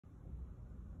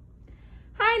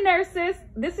Hi nurses,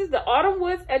 this is the Autumn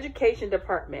Woods Education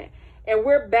Department and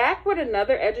we're back with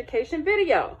another education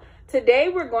video. Today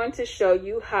we're going to show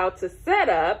you how to set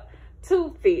up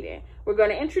tube feeding. We're going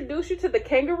to introduce you to the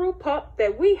kangaroo pup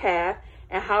that we have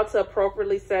and how to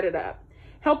appropriately set it up.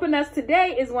 Helping us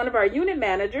today is one of our unit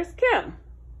managers, Kim.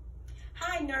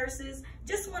 Hi nurses,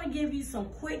 just want to give you some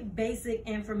quick basic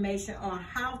information on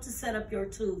how to set up your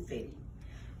tube feeding.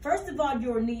 First of all,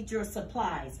 you'll need your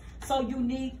supplies. So you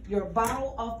need your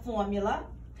bottle of formula,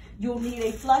 you'll need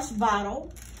a flush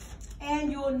bottle,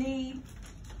 and you'll need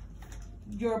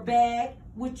your bag,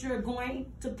 which you're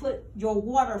going to put your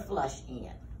water flush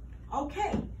in.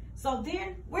 Okay, so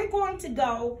then we're going to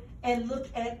go and look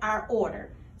at our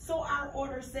order. So our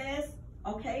order says,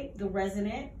 okay, the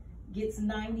resident gets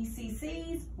 90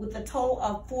 cc's with a total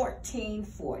of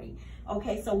 1440.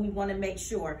 Okay, so we want to make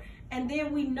sure. And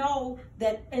then we know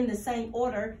that in the same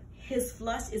order, his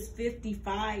flush is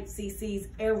 55 cc's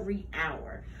every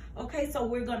hour. Okay, so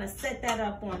we're gonna set that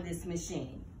up on this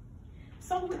machine.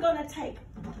 So we're gonna take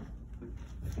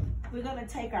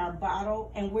our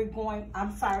bottle and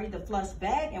the flush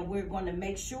bag, and we're gonna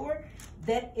make sure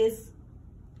that it's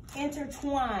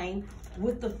intertwined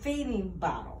with the feeding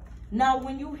bottle. Now,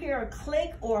 when you hear a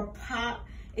click or a pop,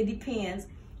 it depends,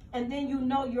 and then you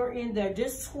know you're in there,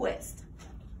 just twist.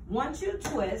 Once you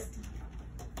twist,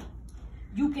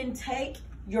 you can take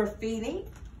your feeding,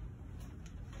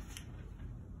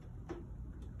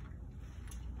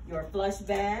 your flush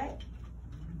bag,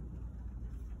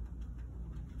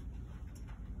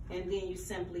 and then you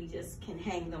simply just can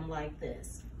hang them like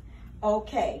this.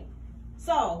 Okay,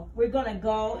 so we're gonna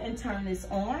go and turn this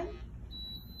on.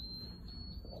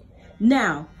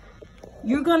 Now,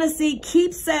 you're gonna see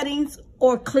keep settings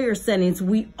or clear settings.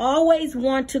 We always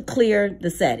want to clear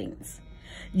the settings.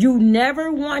 You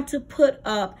never want to put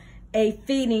up a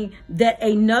feeding that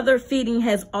another feeding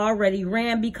has already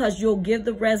ran, because you'll give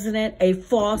the resident a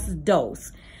false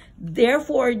dose.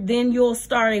 Therefore, then you'll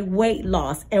start a weight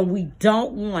loss, and we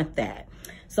don't want that.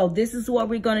 So this is what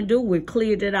we're gonna do. We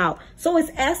cleared it out. So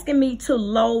it's asking me to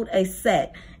load a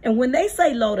set. And when they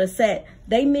say load a set,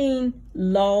 they mean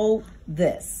load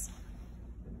this.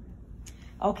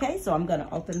 Okay, so I'm gonna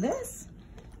open this.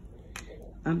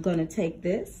 I'm gonna take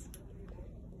this.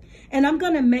 And I'm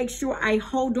gonna make sure I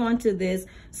hold on to this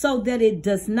so that it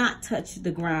does not touch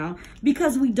the ground,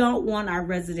 because we don't want our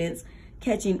residents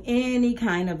catching any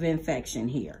kind of infection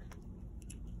here.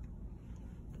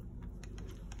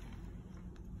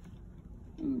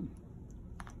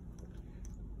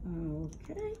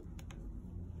 Okay.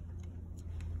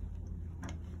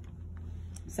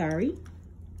 Sorry.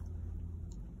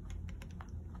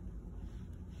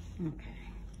 Okay.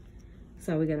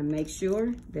 So we're gonna make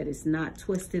sure that it's not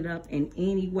twisted up in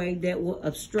any way that will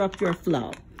obstruct your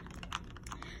flow.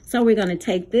 So we're gonna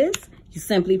take this, you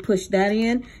simply push that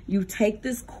in, you take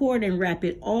this cord and wrap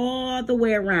it all the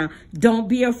way around. Don't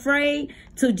be afraid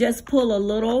to just pull a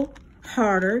little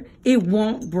harder, it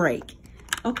won't break.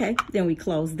 Okay, then we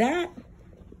close that.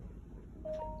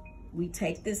 We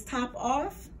take this top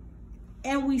off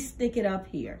and we stick it up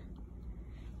here.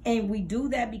 And we do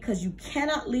that because you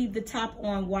cannot leave the top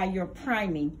on while you're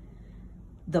priming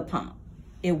the pump.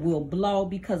 It will blow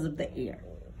because of the air.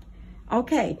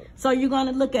 Okay, so you're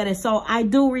gonna look at it. So I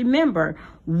do remember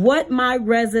what my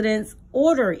resident's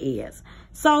order is.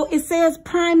 So it says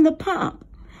prime the pump.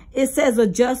 It says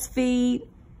adjust feed,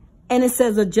 and it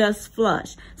says adjust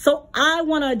flush. So I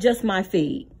wanna adjust my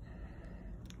feed.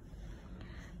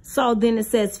 So then it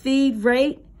says feed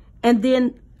rate, and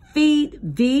then feed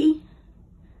V.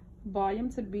 Volume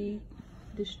to be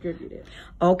distributed.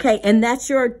 Okay, and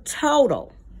that's your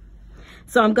total.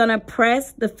 So I'm gonna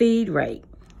press the feed rate.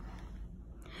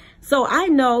 So I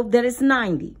know that it's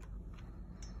 90.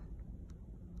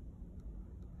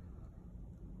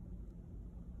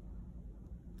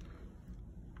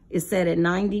 It's set at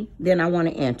 90, then I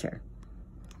wanna enter.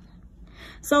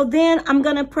 So then I'm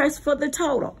gonna press for the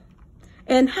total.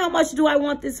 And how much do I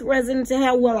want this resident to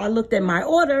have? Well, I looked at my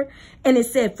order and it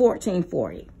said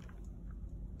 1440.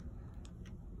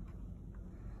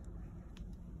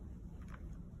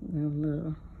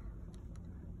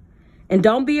 And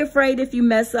don't be afraid if you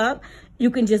mess up. You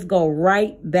can just go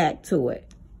right back to it.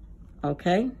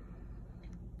 Okay?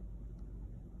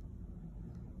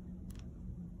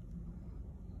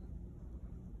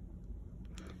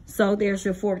 So there's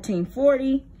your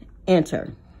 1440.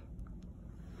 Enter.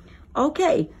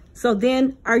 Okay, so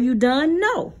then are you done?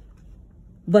 No.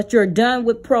 But you're done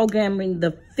with programming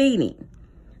the feeding.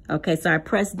 Okay, so I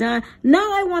press done.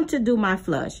 Now I want to do my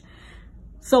flush.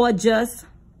 So adjust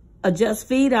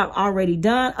feed, I've already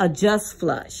done. Adjust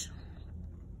flush.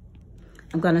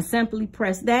 I'm going to simply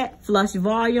press that, flush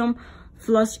volume,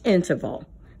 flush interval.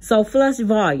 So flush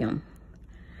volume.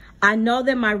 I know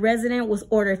that my resident was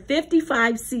ordered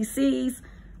 55 cc's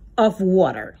of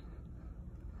water.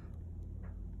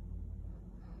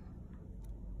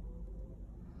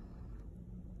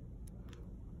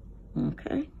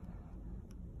 Okay.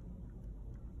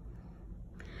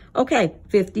 Okay,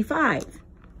 55.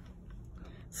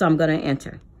 So I'm going to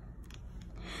enter.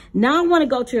 Now I want to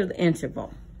go to the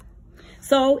interval.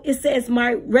 So it says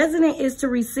my resident is to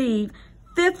receive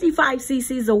 55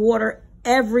 cc's of water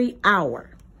every hour.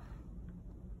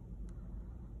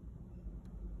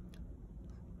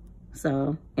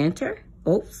 So enter.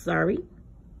 Oh, sorry.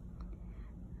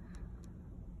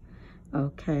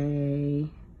 Okay.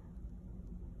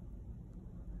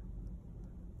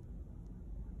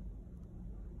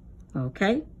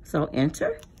 Okay, so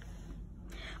enter.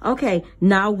 Okay,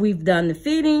 now we've done the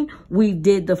feeding, we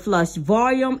did the flush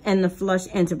volume and the flush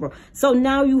interval. So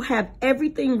now you have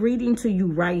everything reading to you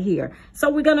right here. So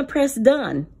we're gonna press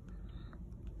done.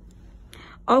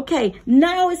 Okay,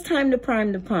 now it's time to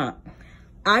prime the pump.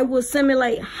 I will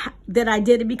simulate that I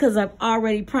did it because I've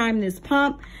already primed this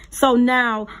pump. So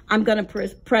now I'm gonna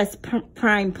press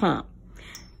prime pump.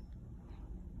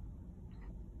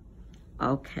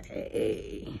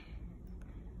 Okay.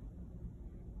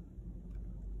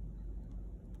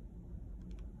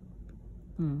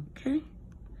 Okay,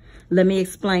 let me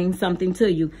explain something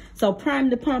to you. So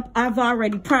prime the pump, I've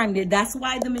already primed it. That's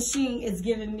why the machine is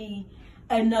giving me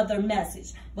another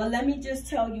message. But let me just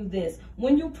tell you this.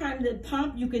 When you prime the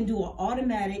pump, you can do an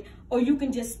automatic or you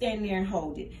can just stand there and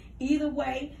hold it. Either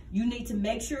way, you need to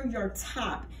make sure your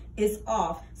top is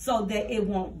off so that it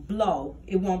won't blow.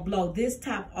 It won't blow this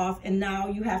top off and now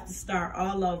you have to start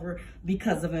all over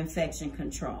because of infection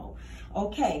control.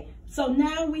 Okay, so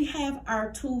now we have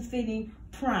our tube fitting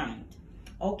primed.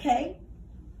 Okay,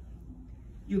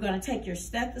 you're going to take your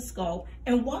stethoscope,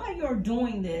 and while you're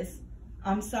doing this,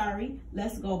 I'm sorry,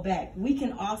 let's go back. We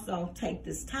can also take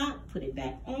this top, put it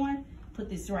back on, put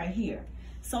this right here.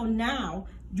 So now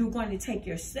you're going to take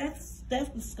your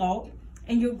stethoscope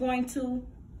and you're going to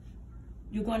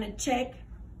check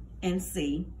and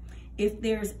see if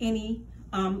there's any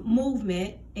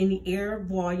movement in the air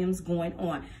volumes going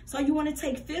on. So you want to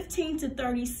take 15 to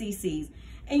 30 cc's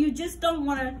and you just don't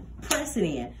want to press it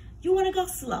in. You want to go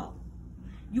slow.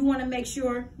 You want to make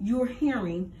sure you're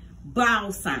hearing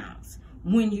vowel sounds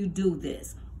when you do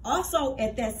this. Also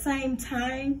at that same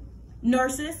time,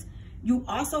 nurses, you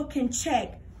also can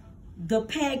check the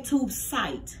PEG tube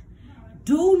site.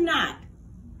 Do not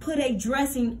put a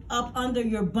dressing up under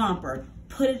your bumper.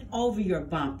 Put it over your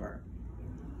bumper.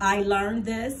 I learned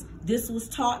this. This was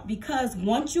taught because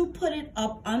once you put it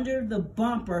up under the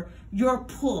bumper, you're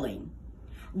pulling.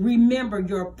 Remember,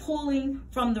 you're pulling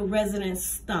from the resident's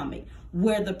stomach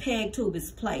where the PEG tube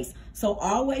is placed. So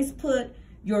always put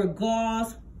your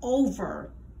gauze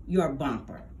over your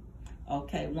bumper.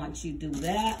 Okay, once you do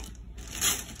that,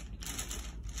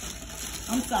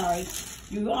 I'm sorry,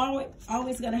 you're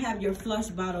always gonna have your flush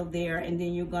bottle there, and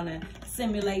then you're gonna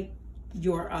simulate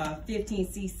your 15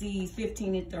 cc's,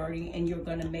 15 and 30, and you're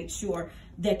gonna make sure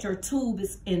that your tube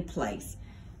is in place.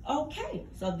 Okay,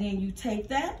 so then you take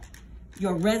that,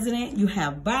 your resident, you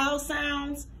have vowel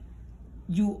sounds,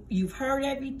 you've heard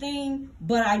everything,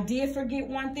 but I did forget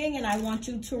one thing, and I want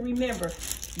you to remember,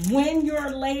 when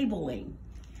you're labeling,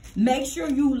 make sure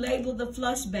you label the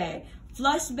flush bag.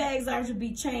 Flush bags are to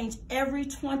be changed every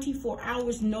 24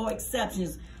 hours, no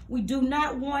exceptions. We do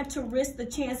not want to risk the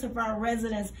chance of our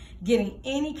residents getting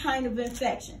any kind of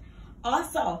infection.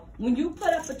 Also, when you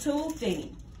put up a tube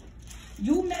fitting,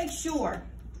 you make sure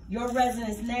your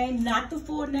resident's name, not the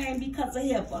full name because of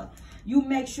HIPAA. You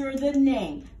make sure the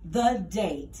name, the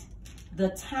date, the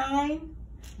time,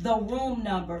 the room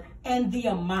number, and the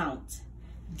amount.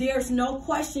 There's no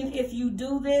question if you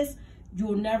do this,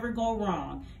 you'll never go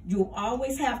wrong. You'll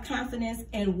always have confidence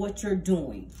in what you're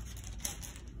doing.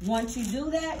 Once you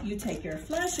do that, you take your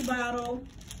flush bottle,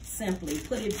 simply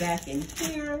put it back in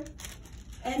here,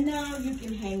 and now you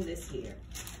can hang this here.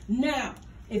 Now,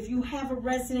 if you have a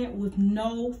resident with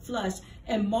no flush,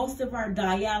 and most of our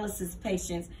dialysis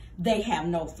patients, they have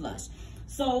no flush.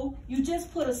 So you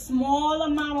just put a small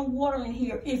amount of water in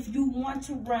here if you want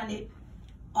to run it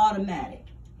automatic.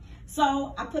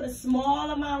 So I put a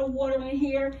small amount of water in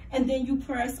here, and then you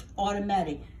press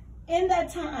automatic. In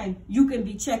that time, you can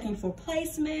be checking for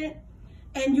placement,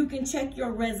 and you can check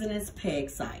your resident's PEG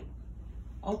site.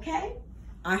 Okay?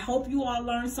 I hope you all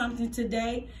learned something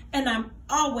today, and I'm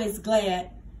always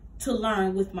glad to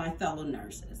learn with my fellow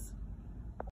nurses.